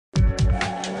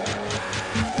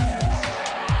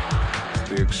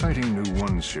exciting new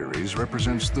 1 Series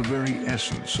represents the very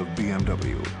essence of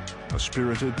BMW, a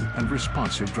spirited and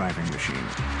responsive driving machine.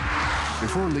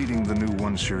 Before leading the new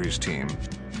 1 Series team,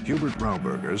 Hubert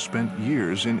Rauberger spent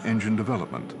years in engine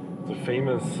development. The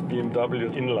famous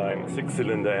BMW inline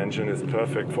 6-cylinder engine is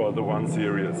perfect for the 1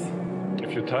 Series.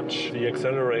 If you touch the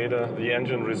accelerator, the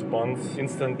engine responds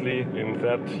instantly in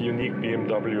that unique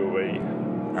BMW way.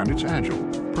 And it's agile,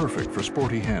 perfect for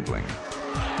sporty handling.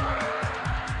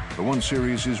 The 1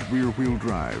 Series is rear-wheel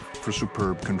drive for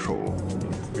superb control.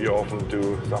 We often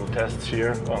do some tests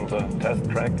here on the test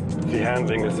track. The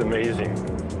handling is amazing,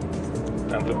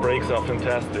 and the brakes are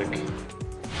fantastic.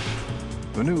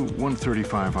 The new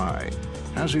 135i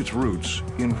has its roots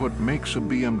in what makes a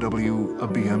BMW a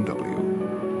BMW.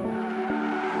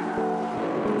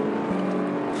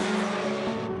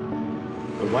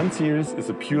 The 1 Series is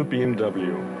a pure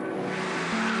BMW.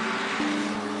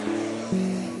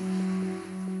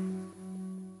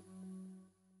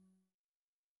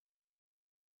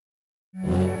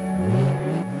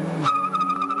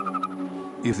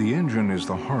 If the engine is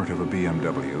the heart of a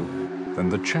BMW, then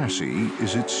the chassis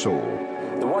is its soul.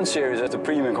 The 1 Series has the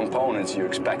premium components you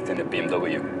expect in a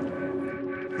BMW.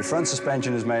 The front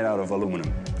suspension is made out of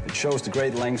aluminum. It shows the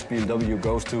great lengths BMW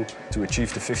goes to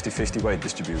achieve the 50-50 weight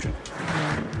distribution.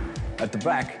 At the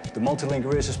back, the multi-link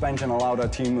rear suspension allowed our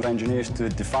team of engineers to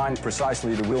define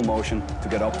precisely the wheel motion to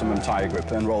get optimum tire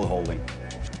grip and roll holding.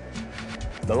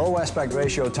 The low aspect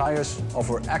ratio tires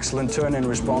offer excellent turn-in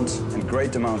response and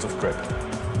great amounts of grip.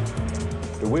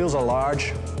 The wheels are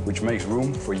large, which makes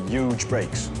room for huge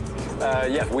brakes.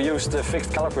 We used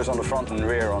fixed calipers on the front and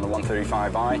rear on the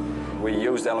 135i. We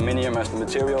used aluminium as the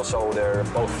material, so they're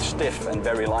both stiff and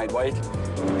very lightweight.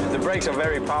 The brakes are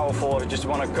very powerful. If you just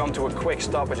want to come to a quick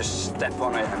stop, I just step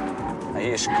on it. I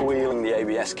hear squealing, the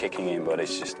ABS kicking in, but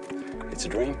it's a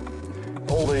dream.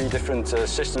 All the different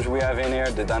systems we have in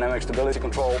here, the dynamic stability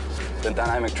control, the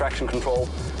dynamic traction control,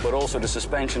 but also the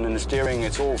suspension and the steering,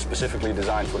 it's all specifically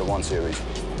designed for the 1 Series.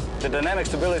 The dynamic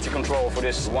stability control for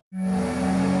this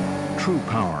True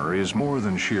power is more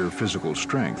than sheer physical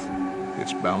strength.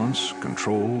 It's balance,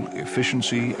 control,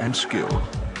 efficiency, and skill.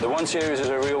 The 1 Series is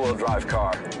a rear-wheel drive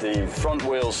car. The front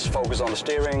wheels focus on the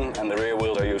steering and the rear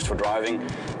wheels are used for driving,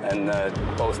 and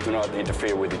both do not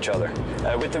interfere with each other.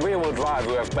 With the rear-wheel drive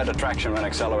we have better traction when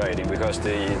accelerating because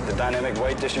the dynamic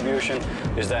weight distribution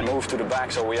is then moved to the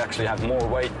back, so we actually have more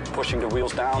weight pushing the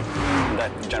wheels down, and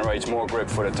that generates more grip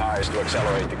for the tires to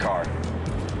accelerate the car.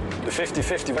 The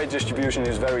 50-50 weight distribution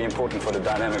is very important for the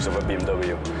dynamics of a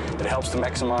BMW. It helps to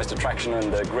maximize the traction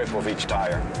and the grip of each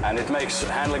tire. And it makes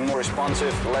handling more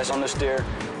responsive, less understeer,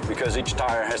 because each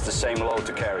tire has the same load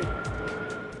to carry.